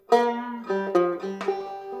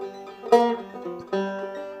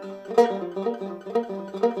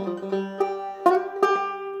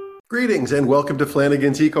Greetings and welcome to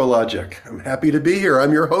Flanagan's Ecologic. I'm happy to be here.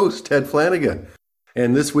 I'm your host, Ted Flanagan.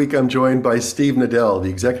 And this week I'm joined by Steve Nadel, the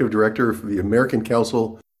Executive Director of the American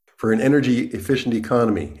Council for an Energy Efficient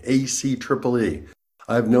Economy, ACEEE.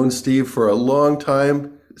 I've known Steve for a long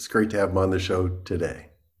time. It's great to have him on the show today.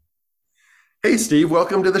 Hey, Steve,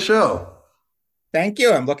 welcome to the show. Thank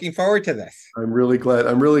you. I'm looking forward to this. I'm really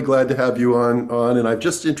glad to have you on. And I've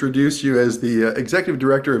just introduced you as the Executive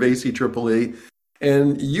Director of ACEEE.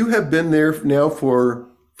 And you have been there now for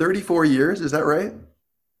 34 years, is that right?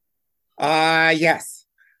 Yes.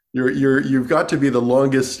 You've got to be the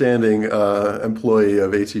longest standing employee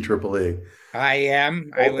of ACEEE. I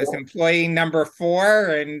am. I was employee number 4,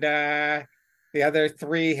 and the other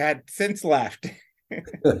 3 had since left.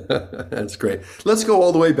 That's great. Let's go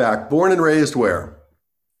all the way back. Born and raised where?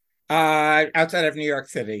 Outside of New York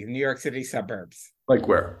City suburbs. Like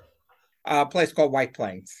where? A place called White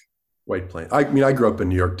Plains. White Plains. I mean, I grew up in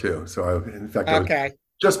New York too. So I was Okay.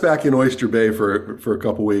 just back in Oyster Bay for a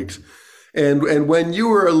couple weeks. And when you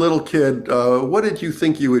were a little kid, what did you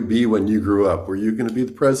think you would be when you grew up? Were you going to be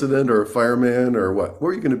the president or a fireman or what? What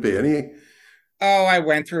were you going to be? Oh, I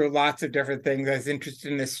went through lots of different things. I was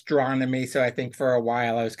interested in astronomy, so I think for a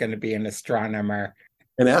while I was going to be an astronomer.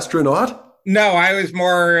 An astronaut? No, I was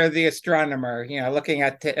more the astronomer, looking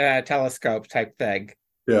at telescope type thing.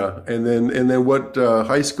 Yeah, and then what?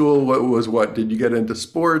 High school? What? Did you get into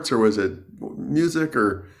sports or was it music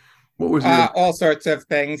or what was your? All sorts of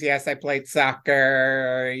things. Yes, I played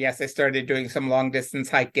soccer. Yes, I started doing some long distance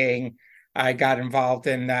hiking. I got involved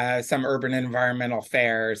in some urban environmental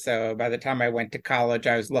fairs. So by the time I went to college,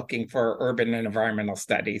 I was looking for urban and environmental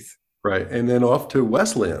studies. Right, and then off to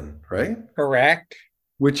Wesleyan, right? Correct.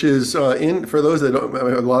 Which is in for those that don't,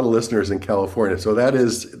 a lot of listeners in California. So that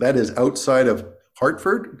is outside of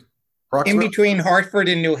Hartford, In approximately between Hartford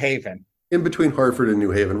and New Haven. in between Hartford and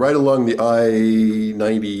New Haven, right along the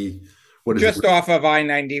I-90. What is Just it? off of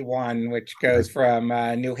I-91, which goes from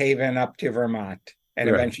New Haven up to Vermont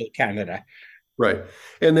and Right, eventually Canada. right.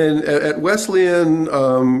 And then at Wesleyan,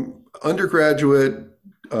 undergraduate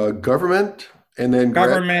government, and then grad.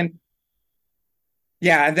 Government.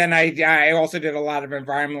 Yeah, and then I also did a lot of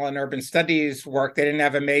environmental and urban studies work. They didn't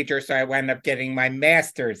have a major, so I wound up getting my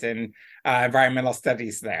master's in environmental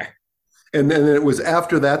studies there. And then it was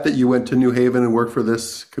after that that you went to New Haven and worked for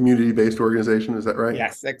this community-based organization. Is that right?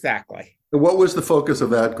 Yes, exactly. And what was the focus of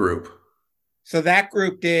that group? So that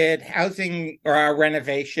group did housing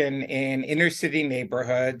renovation in inner city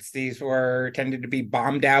neighborhoods. These were tended to be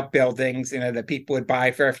bombed out buildings, that people would buy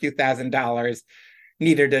for a few $1,000s,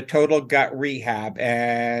 needed a total gut rehab.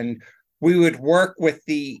 And we would work with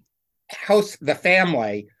the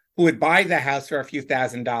family who would buy the house for a few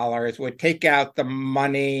 $1,000s, would take out the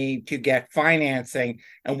money to get financing,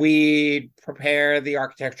 and we'd prepare the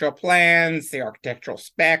architectural plans, the architectural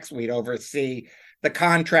specs. We'd oversee the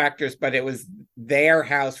contractors, but it was their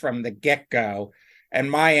house from the get-go.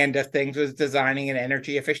 And my end of things was designing an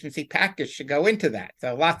energy efficiency package to go into that.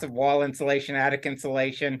 So lots of wall insulation, attic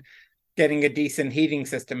insulation, getting a decent heating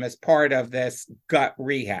system as part of this gut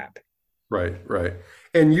rehab. Right, right.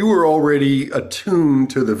 And you were already attuned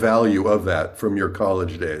to the value of that from your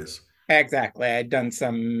college days. Exactly. I'd done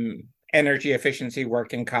some energy efficiency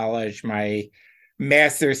work in college. My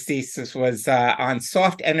master's thesis was on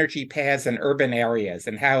soft energy paths in urban areas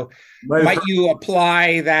and how Might have might you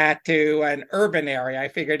apply that to an urban area. I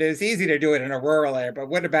figured it was easy to do it in a rural area, but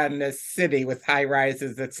what about in a city with high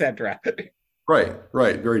rises, etc.? Right,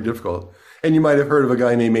 right. Very difficult. And you might have heard of a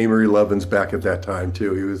guy named Amory Lovins back at that time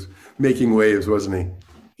too. He was making waves, wasn't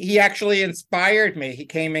he? He actually inspired me. He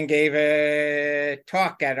came and gave a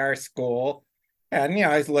talk at our school. And,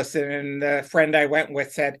 I was listening, and the friend I went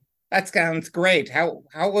with said, "That sounds great. How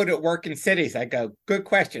would it work in cities?" I go, "Good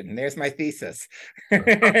question. There's my thesis." Right.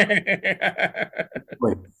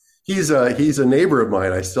 He's a neighbor of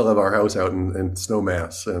mine. I still have our house out in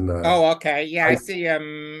Snowmass, and Oh, okay. Yeah, I I see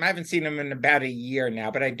him. I haven't seen him in about a year now,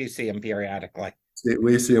 but I do see him periodically.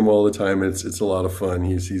 we see him all the time. It's a lot of fun.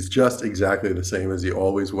 He's just exactly the same as he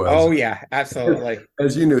always was, Oh, yeah, absolutely.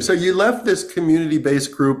 as you knew. So you left this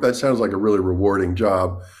community-based group. That sounds like a really rewarding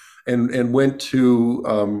job, and went to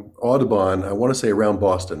Audubon. I want to say around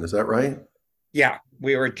Boston. Is that right? Yeah,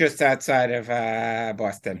 we were just outside of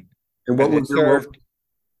Boston, And but it served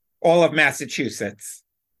all of Massachusetts.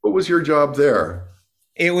 what was your job there?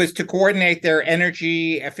 It was to coordinate their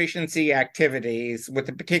energy efficiency activities with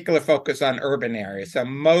a particular focus on urban areas. So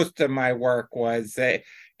most of my work was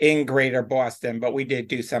in Greater Boston, but we did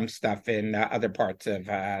do some stuff in other parts of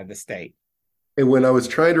the state. And when I was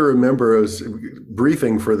trying to remember, I was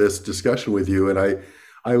briefing for this discussion with you, and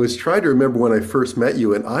I was trying to remember when I first met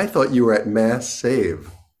you, and I thought you were at Mass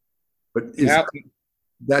Save. But is No,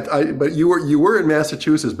 but you were in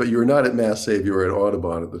Massachusetts, but you were not at Mass Save. You were at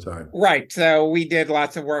Audubon at the time. right. So we did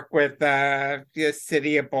lots of work with the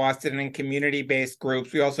city of Boston and community-based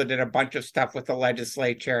groups. We also did a bunch of stuff with the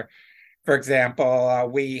legislature. For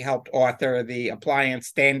example, we helped author the appliance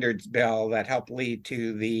standards bill that helped lead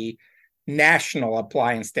to the national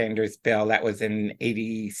appliance standards bill that was in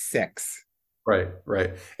 86. Right,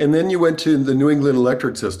 right. And then you went to the New England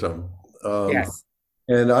Electric System. Um, Yes.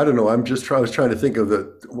 and I don't know, I was trying to think of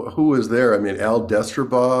who was there. I mean, Al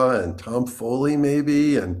Destrabaugh and Tom Foley,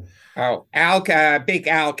 maybe, and Oh, Big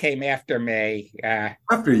Al came after me.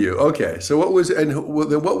 after you. Okay. So what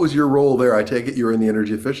was your role there? I take it you were in the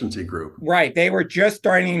energy efficiency group. Right. They were just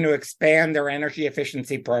starting to expand their energy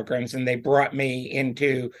efficiency programs, and they brought me in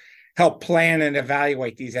to help plan and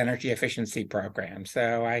evaluate these energy efficiency programs.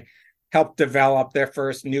 So I helped develop their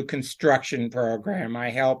first new construction program. I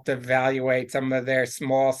helped evaluate some of their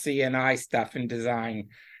small C&I stuff and design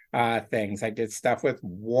things. I did stuff with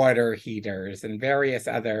water heaters and various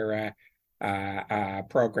other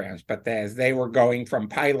programs, but as they were going from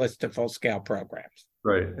pilots to full scale programs.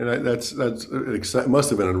 Right. And must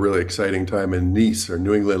have been a really exciting time in Nice, or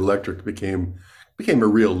New England Electric became a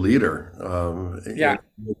real leader. Yeah.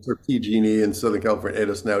 PG&E in Southern California,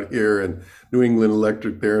 Edison out here, and New England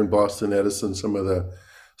Electric there in Boston, Edison, Yeah.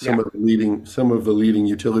 some of the leading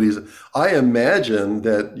utilities. I imagine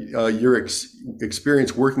that your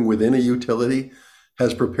experience working within a utility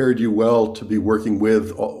has prepared you well to be working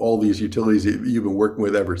with all these utilities that you've been working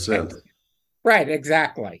with ever since. Right,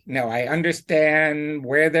 exactly. No, I understand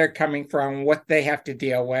where they're coming from, what they have to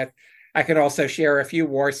deal with. I could also share a few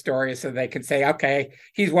war stories so they could say, okay,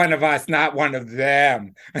 he's one of us, not one of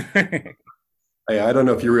them. Hey, I don't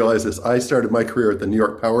know if you realize this. I started my career at the New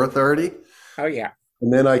York Power Authority. Oh, yeah.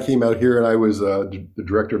 And then I came out here and I was the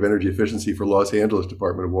director of energy efficiency for Los Angeles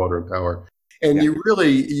Department of Water and Power. And Yeah.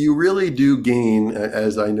 you really do gain,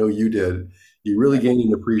 as I know you did, you really gain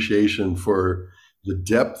an appreciation for the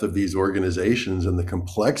depth of these organizations and the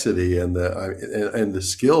complexity and the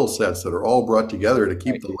skill sets that are all brought together to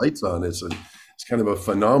keep Right. the lights on. It's kind of a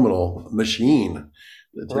phenomenal machine.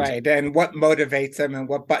 It takes Right. And what motivates them and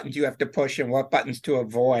what buttons you have to push and what buttons to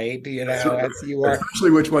avoid, as you are.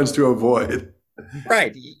 especially which ones to avoid.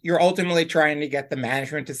 Right. You're ultimately trying to get the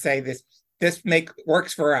management to say this make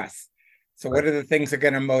works for us. So what are the things that are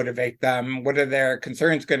going to motivate them? What are their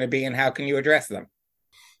concerns going to be and how can you address them?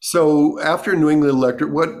 So after New England Electric,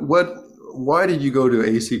 why did you go to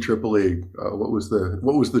ACEEE? What was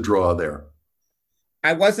the draw there?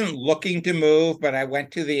 I wasn't looking to move, but I went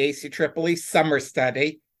to the ACEEE summer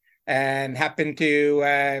study and happened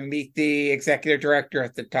to meet the executive director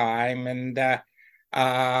at the time. And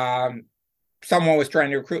someone was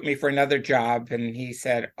trying to recruit me for another job. And he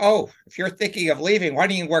said, "Oh, if you're thinking of leaving, why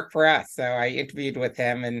don't you work for us?" So I interviewed with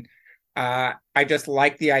him, and I just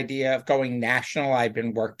like the idea of going national. I've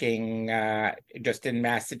been working just in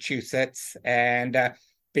Massachusetts and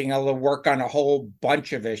being able to work on a whole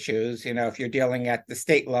bunch of issues. If you're dealing at the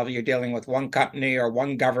state level, you're dealing with one company or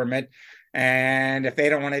one government. And if they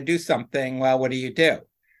don't want to do something, well, what do you do?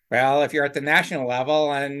 Well, if you're at the national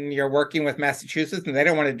level and you're working with Massachusetts and they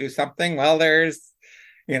don't want to do something, well, there's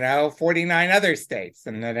 49 other states.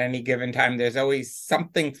 And at any given time, there's always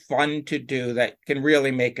something fun to do that can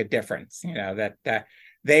really make a difference, that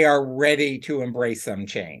they are ready to embrace some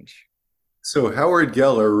change. So Howard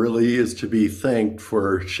Geller really is to be thanked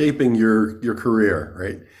for shaping your career,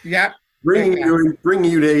 right? Yep. Bringing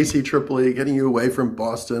you to ACEEE, getting you away from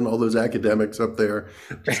Boston, all those academics up there.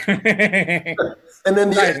 And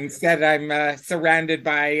then Right. Instead, I'm surrounded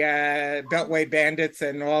by Beltway bandits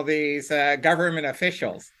and all these government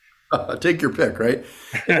officials. take your pick, right?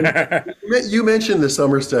 And you mentioned the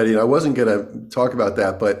summer study, and I wasn't going to talk about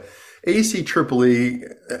that, but ACEEE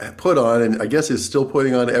put on, and I guess is still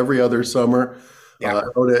putting on every other summer, Yeah.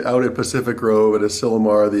 out at Pacific Grove at the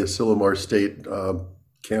Asilomar State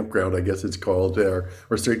Campground, I guess it's called there,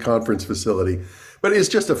 or State Conference Facility. But it's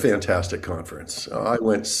just a fantastic conference. I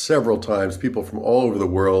went several times. People from all over the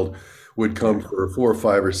world would come for 4 or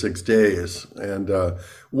 5 or 6 days, and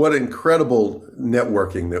what incredible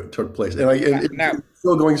networking that took place. And No. it's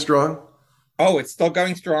still going strong. Oh, it's still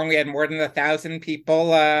going strong. We had more than 1,000 people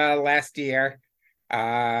last year.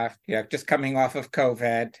 Just coming off of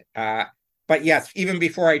COVID. But yes, even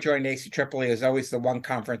before I joined ACEEE, it was always the one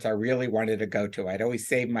conference I really wanted to go to. I'd always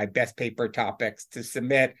save my best paper topics to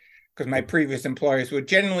submit because my previous employers would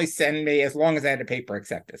generally send me as long as I had a paper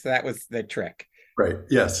accepted. So that was the trick. Right.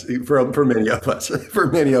 Yes. For many of us, for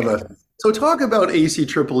many of us. So talk about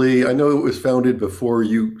ACEEE. I know it was founded before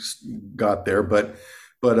you got there, but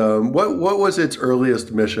what was its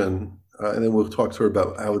earliest mission? And then we'll talk sort of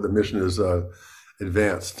about how the mission is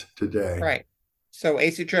advanced today. Right. So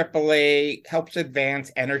ACEEE helps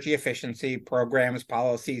advance energy efficiency programs,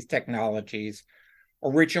 policies, technologies.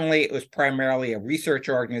 Originally, it was primarily a research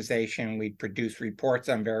organization. We'd produce reports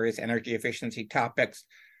on various energy efficiency topics,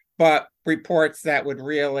 but reports that would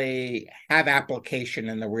really have application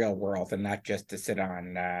in the real world and not just to sit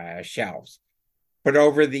on shelves. But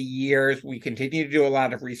over the years, we continue to do a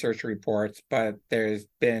lot of research reports, but there's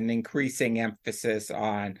been increasing emphasis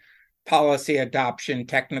on policy adoption,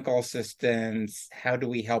 technical assistance. How do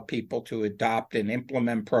we help people to adopt and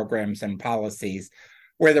implement programs and policies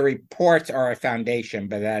where the reports are a foundation,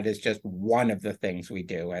 but that is just one of the things we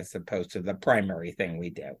do as opposed to the primary thing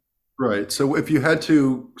we do. Right. So if you had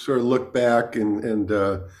to sort of look back and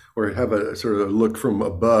or have a sort of look from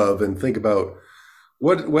above and think about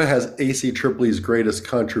what has ACEE's greatest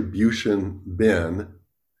contribution been?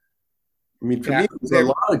 I mean, for me, Yeah, it's a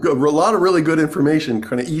lot of really good information,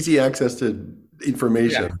 kind of easy access to yeah.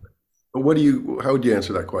 information. But how would you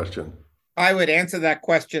answer that question? I would answer that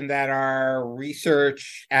question that our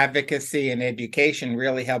research, advocacy, and education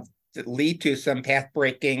really helped lead to some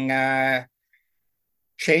path-breaking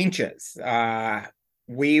changes.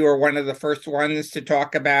 We were one of the first ones to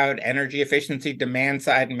talk about energy efficiency, demand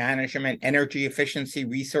side management, energy efficiency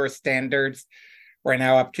resource standards. We're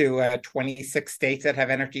now up to 26 states that have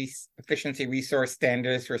energy efficiency resource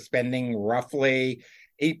standards. We're spending roughly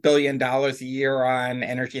 $8 billion a year on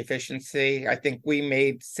energy efficiency. I think we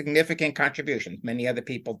made significant contributions. Many other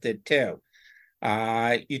people did too.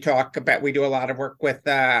 You talk about, we do a lot of work with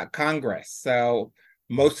Congress. So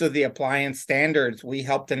most of the appliance standards we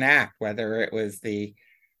helped enact, whether it was the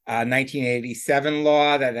 1987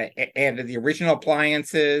 law that added the original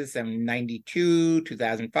appliances and 92,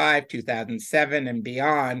 2005, 2007, and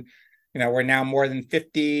beyond. We're now more than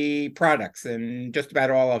 50 products, and just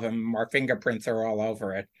about all of them, our fingerprints are all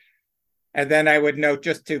over it. And then I would note,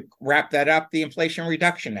 just to wrap that up, the Inflation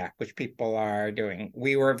Reduction Act, which people are doing.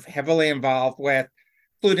 We were heavily involved with,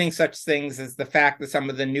 including such things as the fact that some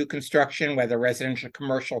of the new construction, whether residential,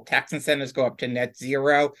 commercial tax incentives go up to net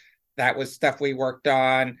zero. That was stuff we worked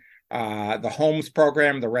on. The homes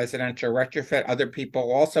program, the residential retrofit, other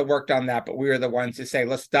people also worked on that, but we were the ones who say,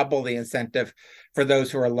 let's double the incentive for those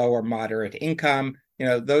who are low or moderate income,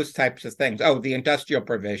 those types of things. Oh, the industrial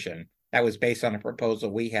provision, that was based on a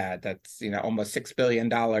proposal we had. That's, almost $6 billion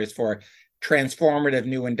for transformative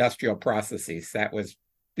new industrial processes. That was,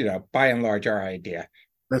 by and large, our idea.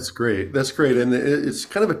 That's great. That's great. And it's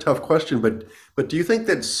kind of a tough question, but do you think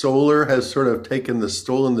that solar has sort of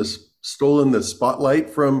stolen the spotlight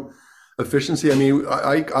from efficiency? I mean,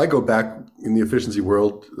 I go back in the efficiency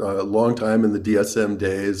world a long time in the DSM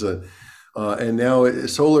days, and now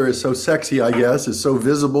solar is so sexy, I guess, is so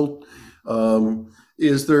visible.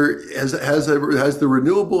 Is there has the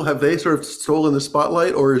renewable, have they sort of stolen the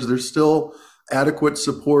spotlight, or is there still adequate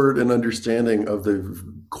support and understanding of the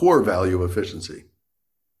core value of efficiency?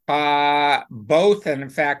 Both. And in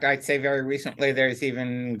fact, I'd say very recently, there's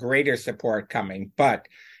even greater support coming. But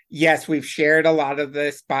yes, we've shared a lot of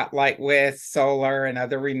the spotlight with solar and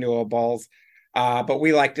other renewables. But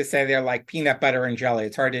we like to say they're like peanut butter and jelly.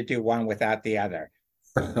 It's hard to do one without the other.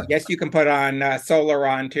 Yes, you can put on solar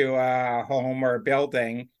onto a home or a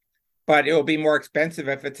building, but it will be more expensive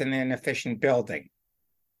if it's an inefficient building.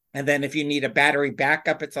 And then if you need a battery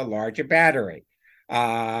backup, it's a larger battery.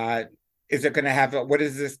 Is it going to have, what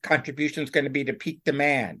is this contributions going to be to peak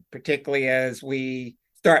demand, particularly as we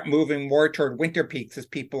start moving more toward winter peaks as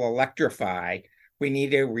people electrify? We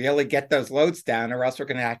need to really get those loads down, or else we're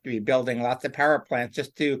going to have to be building lots of power plants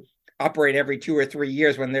just to operate every 2 or 3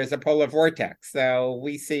 years when there's a polar vortex. So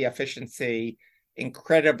we see efficiency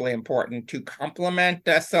incredibly important to complement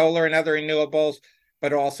solar and other renewables,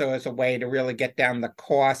 but also as a way to really get down the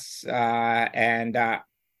costs and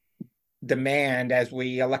demand as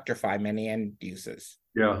we electrify many end uses.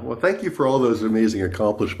 Yeah, well, thank you for all those amazing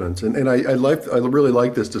accomplishments, and I really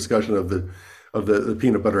like this discussion of the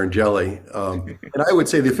peanut butter and jelly, and I would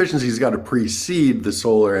say the efficiency's got to precede the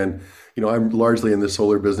solar, and I'm largely in the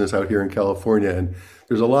solar business out here in California, and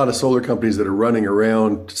there's a lot of solar companies that are running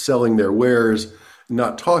around selling their wares,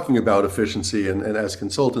 not talking about efficiency, and as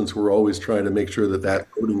consultants, we're always trying to make sure that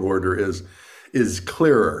coding order is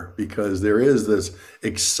clearer, because there is this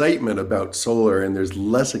excitement about solar and there's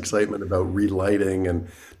less excitement about relighting and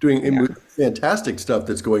doing Yeah. fantastic stuff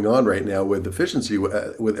that's going on right now with efficiency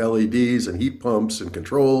with LEDs and heat pumps and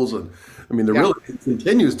controls. And I mean, the Yeah. really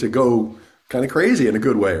continues to go kind of crazy in a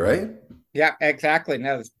good way, right? Yeah, exactly.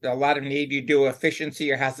 No, there's a lot of need. You do efficiency,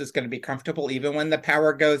 your house is going to be comfortable even when the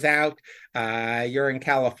power goes out. You're in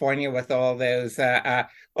California with all those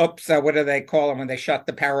what do they call them when they shut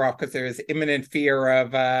the power off because there's imminent fear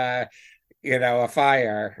of a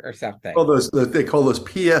fire or something. All those they call those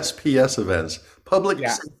PSPS events, public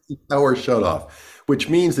Yeah. safety power shutoff, which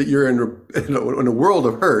means that you're in a world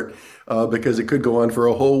of hurt because it could go on for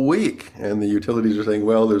a whole week, and the utilities are saying,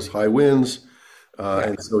 well, there's high winds, Yeah.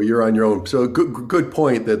 and so you're on your own. So good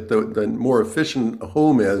point that the more efficient a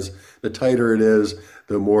home is, the tighter it is,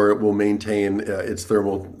 the more it will maintain its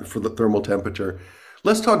thermal temperature.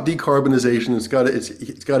 Let's talk decarbonization. It's got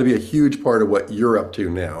to be a huge part of what you're up to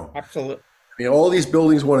now. Absolutely. All these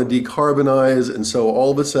buildings want to decarbonize, and so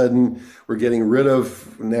all of a sudden we're getting rid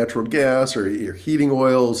of natural gas or heating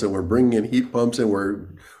oils, and we're bringing in heat pumps, and we're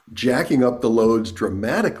jacking up the loads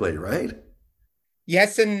dramatically, right?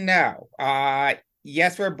 Yes and no.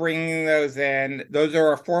 Yes, we're bringing those in. Those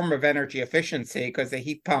are a form of energy efficiency because the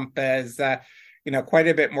heat pump is, quite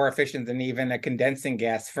a bit more efficient than even a condensing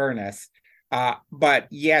gas furnace. But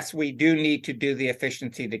yes, we do need to do the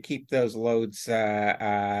efficiency to keep those loads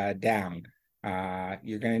down.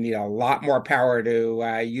 You're going to need a lot more power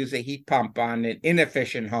to use a heat pump on an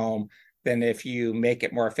inefficient home than if you make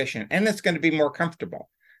it more efficient. And it's going to be more comfortable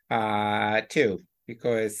too,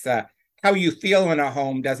 because how you feel in a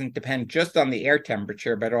home doesn't depend just on the air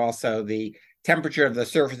temperature, but also the temperature of the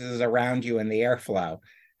surfaces around you and the airflow.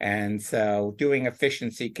 And so doing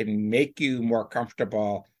efficiency can make you more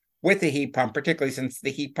comfortable with the heat pump, particularly since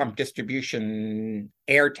the heat pump distribution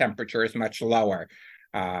air temperature is much lower.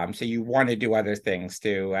 So you want to do other things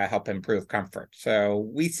to help improve comfort. So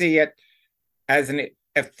we see it as an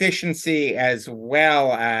efficiency as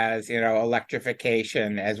well as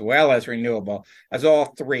electrification as well as renewable as all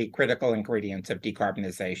three critical ingredients of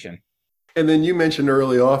decarbonization. And then you mentioned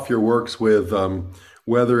early off your works with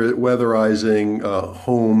weatherizing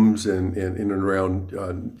homes in and around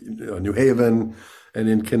New Haven and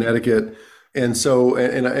in Connecticut. And so,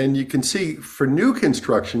 and you can see for new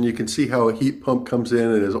construction, you can see how a heat pump comes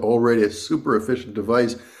in and is already a super efficient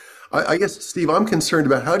device. I guess, Steve, I'm concerned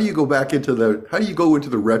about how do you go into the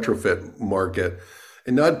retrofit market,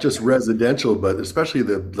 and not just residential, but especially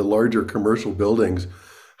the larger commercial buildings.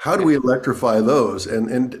 How do we electrify those?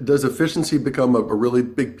 And does efficiency become a really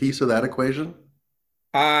big piece of that equation?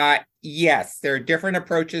 Yes, there are different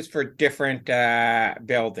approaches for different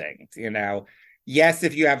buildings. Yes,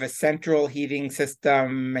 if you have a central heating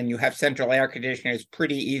system and you have central air conditioners,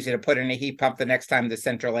 pretty easy to put in a heat pump the next time the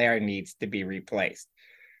central air needs to be replaced.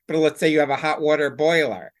 But let's say you have a hot water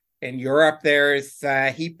boiler. In Europe, there's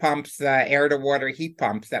heat pumps, air to water heat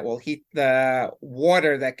pumps that will heat the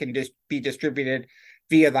water that can just be distributed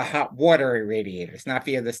via the hot water radiators, not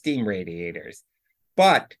via the steam radiators.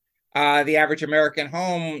 But the average American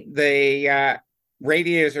home, the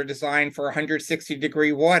radiators are designed for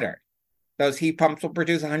 160-degree water. Those heat pumps will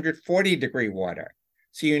produce 140-degree water.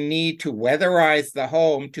 So you need to weatherize the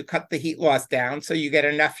home to cut the heat loss down so you get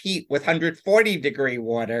enough heat with 140-degree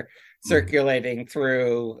water circulating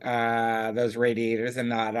through those radiators and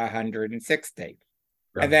not 160.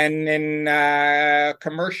 Yeah. And then in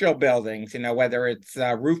commercial buildings, whether it's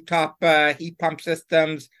rooftop heat pump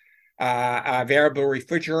systems, variable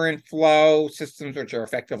refrigerant flow systems, which are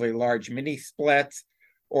effectively large mini splits,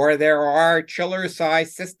 or there are chiller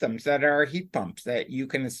size systems that are heat pumps that you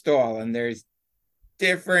can install. And there's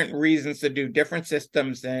different reasons to do different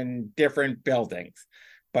systems in different buildings,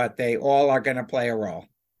 but they all are going to play a role.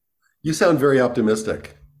 You sound very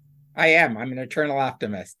optimistic. I am. I'm an eternal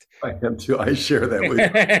optimist. I am too. I share that with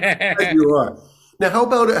you. You are. Now, how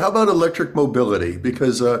about electric mobility?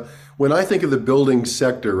 Because when I think of the building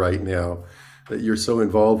sector right now that you're so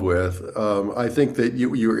involved with, I think that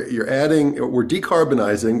we're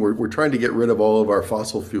decarbonizing. We're trying to get rid of all of our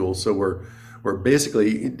fossil fuels. So we're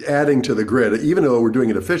basically adding to the grid. Even though we're doing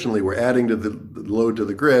it efficiently, we're adding to the load to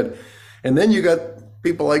the grid. And then you got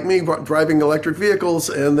people like me driving electric vehicles,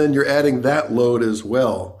 and then you're adding that load as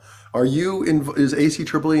well. Is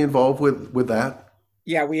ACEEE involved with that?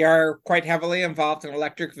 Yeah, we are quite heavily involved in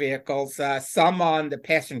electric vehicles, some on the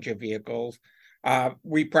passenger vehicles.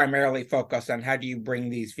 We primarily focus on how do you bring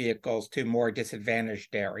these vehicles to more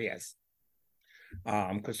disadvantaged areas.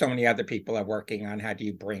 Because so many other people are working on how do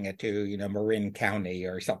you bring it to, Marin County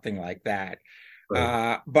or something like that.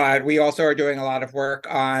 Right. But we also are doing a lot of work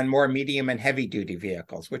on more medium and heavy duty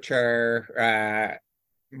vehicles, which are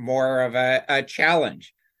more of a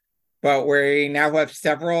challenge. But we now have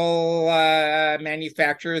several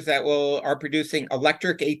manufacturers that are producing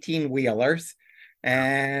electric 18-wheelers.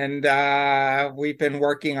 And we've been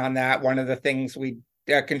working on that. One of the things we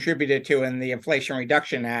contributed to in the Inflation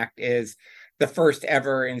Reduction Act is the first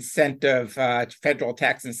ever incentive, federal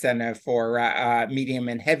tax incentive for medium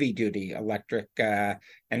and heavy duty electric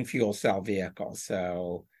and fuel cell vehicles.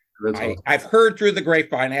 So That's awesome. I've heard through the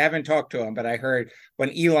grapevine, I haven't talked to him, but I heard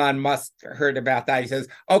when Elon Musk heard about that, he says,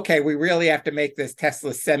 okay, we really have to make this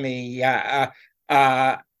Tesla Semi a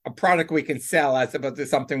product we can sell as opposed to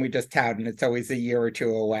something we just tout, and it's always a year or two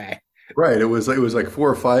away. Right. It was like 4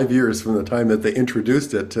 or 5 years from the time that they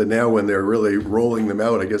introduced it to now when they're really rolling them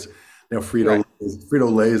out. I guess now Right.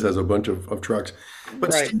 Frito-Lay's has a bunch of trucks.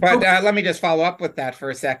 But Right. Steve, But let me just follow up with that for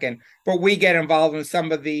a second. But we get involved in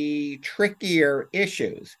some of the trickier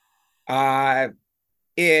issues. Uh,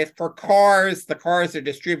 if for cars, the cars are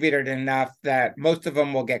distributed enough that most of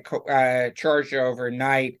them will get charged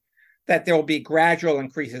overnight, that there will be gradual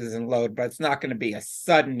increases in load, but it's not going to be a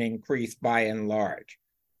sudden increase by and large.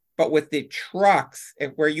 But with the trucks,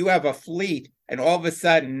 where you have a fleet and all of a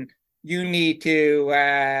sudden you need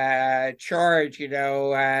to charge,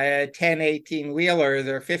 10 18 wheelers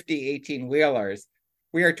or 50 18 wheelers,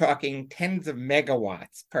 we are talking tens of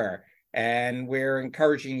megawatts per. And we're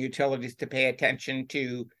encouraging utilities to pay attention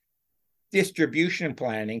to distribution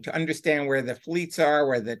planning, to understand where the fleets are,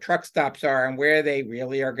 where the truck stops are, and where they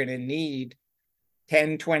really are going to need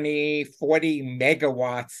 10, 20, 40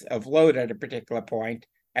 megawatts of load at a particular point.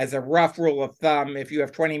 As a rough rule of thumb, if you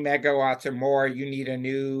have 20 megawatts or more, you need a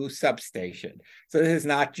new substation. So this is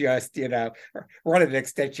not just, run an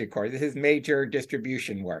extension cord. This is major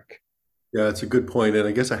distribution work. yeah, it's a good point. And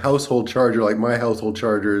I guess a household charger, like my household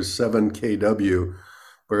charger, is 7 kW,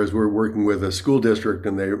 whereas we're working with a school district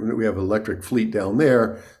and we have an electric fleet down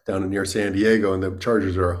there, down near San Diego, and the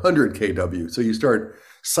chargers are 100 kW. So you start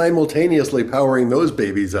simultaneously powering those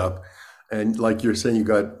babies up. And like you're saying, you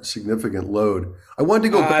got significant load. I wanted to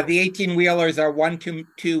go back. The 18 wheelers are 1 to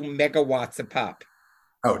 2 megawatts a pop.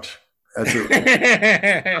 Ouch. That's it.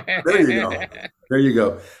 There you go. There you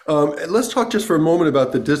go. Let's talk just for a moment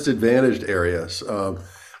about the disadvantaged areas.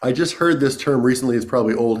 I just heard this term recently. It's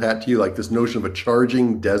probably old hat to you, like this notion of a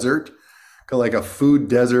charging desert, kind of like a food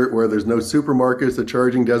desert where there's no supermarkets, a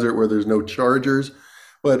charging desert where there's no chargers.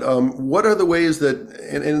 But what are the ways that,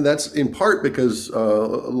 and that's in part because in a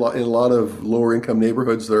lot of lower income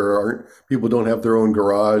neighborhoods, people don't have their own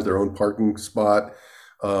garage, their own parking spot.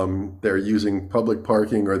 They're using public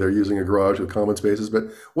parking or they're using a garage with common spaces. But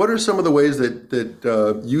what are some of the ways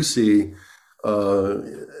that you see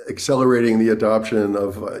accelerating the adoption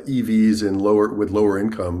of EVs with lower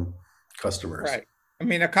income customers? Right. I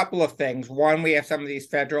mean, a couple of things. One, we have some of these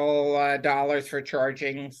federal dollars for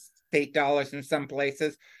charging, state dollars in some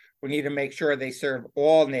places. We need to make sure they serve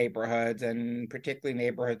all neighborhoods, and particularly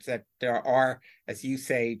neighborhoods that are, as you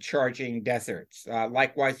say, charging deserts.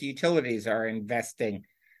 Likewise, utilities are investing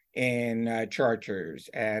in chargers,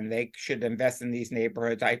 and they should invest in these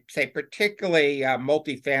neighborhoods. I say particularly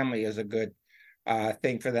multifamily is a good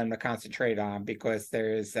thing for them to concentrate on, because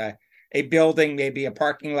there's a building, maybe a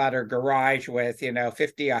parking lot or garage with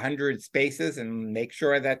 50, 100 spaces, and make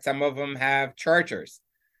sure that some of them have chargers.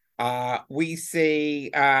 We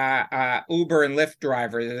see Uber and Lyft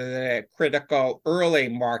drivers as a critical early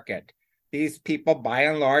market. These people, by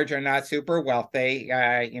and large, are not super wealthy.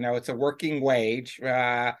 It's a working wage,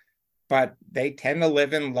 but they tend to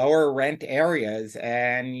live in lower rent areas,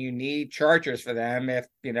 and you need chargers for them if,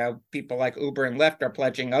 people like Uber and Lyft are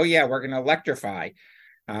pledging, oh, yeah, we're going to electrify.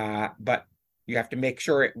 But you have to make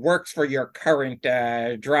sure it works for your current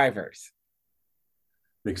drivers.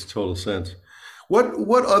 Makes total sense.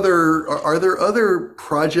 What other are there other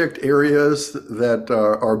project areas that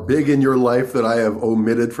are big in your life that I have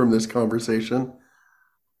omitted from this conversation?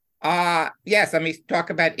 Yes, let me talk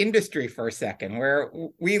about industry for a second, where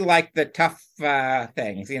we like the tough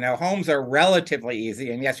things. Homes are relatively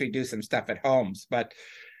easy, and yes, we do some stuff at homes, but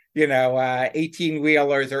 18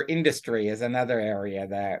 wheelers or industry is another area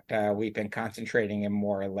that we've been concentrating in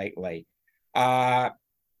more lately.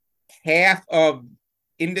 Half of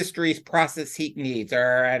industry's process heat needs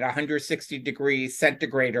are at 160 degrees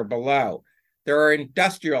centigrade or below. There are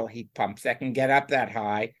industrial heat pumps that can get up that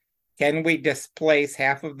high. Can we displace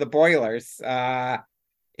half of the boilers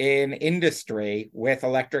in industry with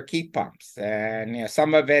electric heat pumps? And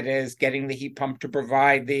some of it is getting the heat pump to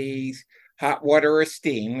provide these hot water or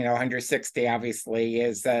steam. 160 obviously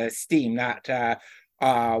is steam, not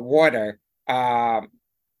water.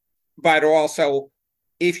 But also,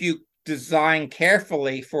 if you design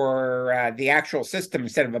carefully for the actual system,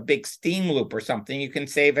 instead of a big steam loop or something, you can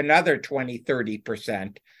save another 20,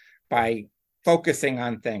 30% by focusing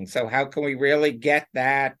on things. So how can we really get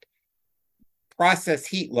that process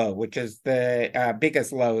heat load, which is the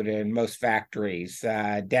biggest load in most factories,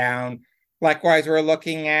 down. Likewise, we're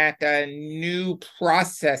looking at new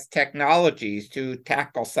process technologies to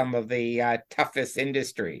tackle some of the toughest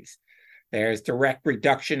industries. There's direct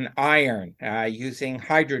reduction iron using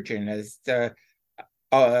hydrogen as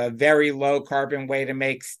a very low carbon way to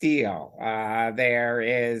make steel. There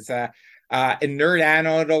is inert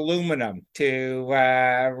anode aluminum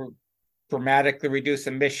to dramatically reduce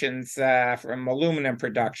emissions from aluminum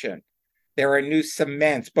production. There are new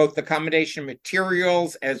cements, both the combination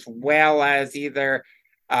materials as well as either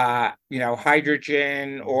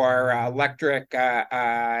hydrogen or electric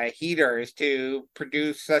heaters to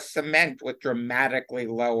produce a cement with dramatically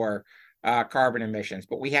lower carbon emissions.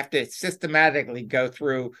 But we have to systematically go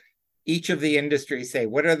through each of the industries, say,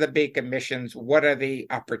 what are the big emissions? What are the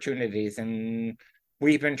opportunities? And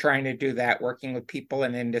we've been trying to do that, working with people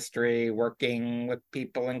in industry, working with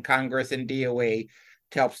people in Congress and DOE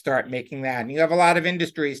to help start making that. And you have a lot of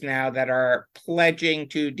industries now that are pledging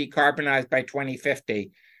to decarbonize by 2050,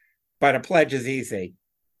 but a pledge is easy.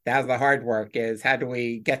 That's the hard work, is how do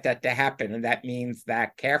we get that to happen? And that means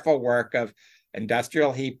that careful work of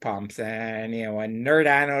industrial heat pumps and, inert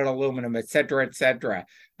anode aluminum, et cetera,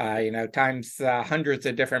 times hundreds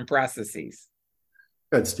of different processes.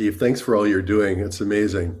 Good, Steve. Thanks for all you're doing. It's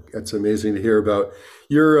amazing. It's amazing to hear about.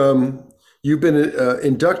 You've been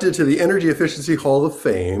inducted to the Energy Efficiency Hall of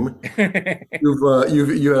Fame.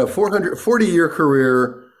 You have a 440-year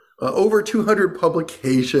career, over 200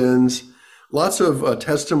 publications, lots of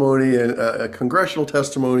testimony and congressional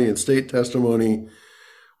testimony and state testimony.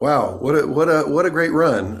 Wow, what a great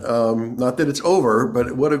run. Not that it's over,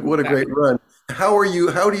 but what a great run. How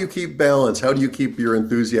do you keep balance? How do you keep your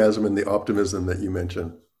enthusiasm and the optimism that you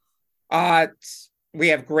mentioned? We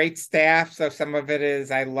have great staff. So some of it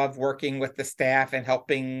is I love working with the staff and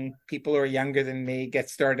helping people who are younger than me get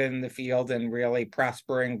started in the field and really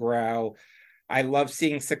prosper and grow. I love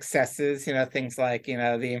seeing successes, things like,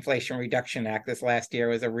 the Inflation Reduction Act this last year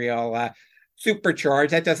was a real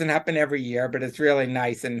supercharge. That doesn't happen every year, but it's really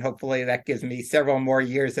nice. And hopefully that gives me several more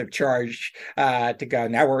years of charge to go.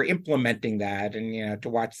 Now we're implementing that, and, to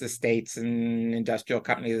watch the states and industrial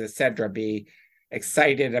companies, et cetera, be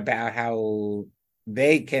excited about how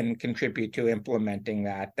they can contribute to implementing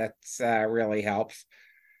that. That's really helps.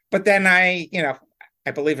 But then I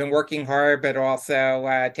believe in working hard, but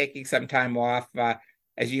also taking some time off.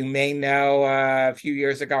 As you may know, a few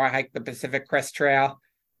years ago, I hiked the Pacific Crest Trail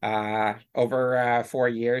over 4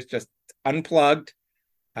 years, just unplugged.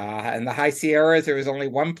 In the high Sierras, there was only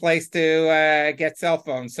one place to get cell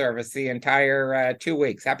phone service the entire 2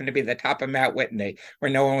 weeks. Happened to be the top of Mount Whitney, where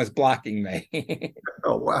no one was blocking me.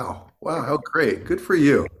 Oh, wow. Wow, how great. Good for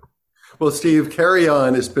you. Well, Steve, carry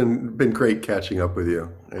on. It's been great catching up with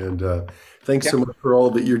you. And thanks so much for all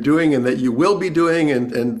that you're doing and that you will be doing,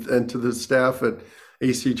 and to the staff at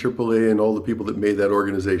ACAAA and all the people that makes that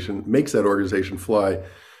organization fly.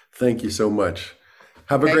 Thank you so much.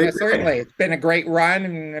 Have a great day. Certainly. It's been a great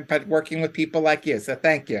run, but working with people like you. So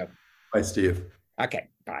thank you. Bye, Steve. Okay,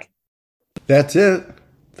 bye. That's it.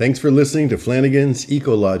 Thanks for listening to Flanagan's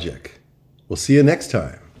Ecologic. We'll see you next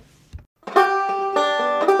time.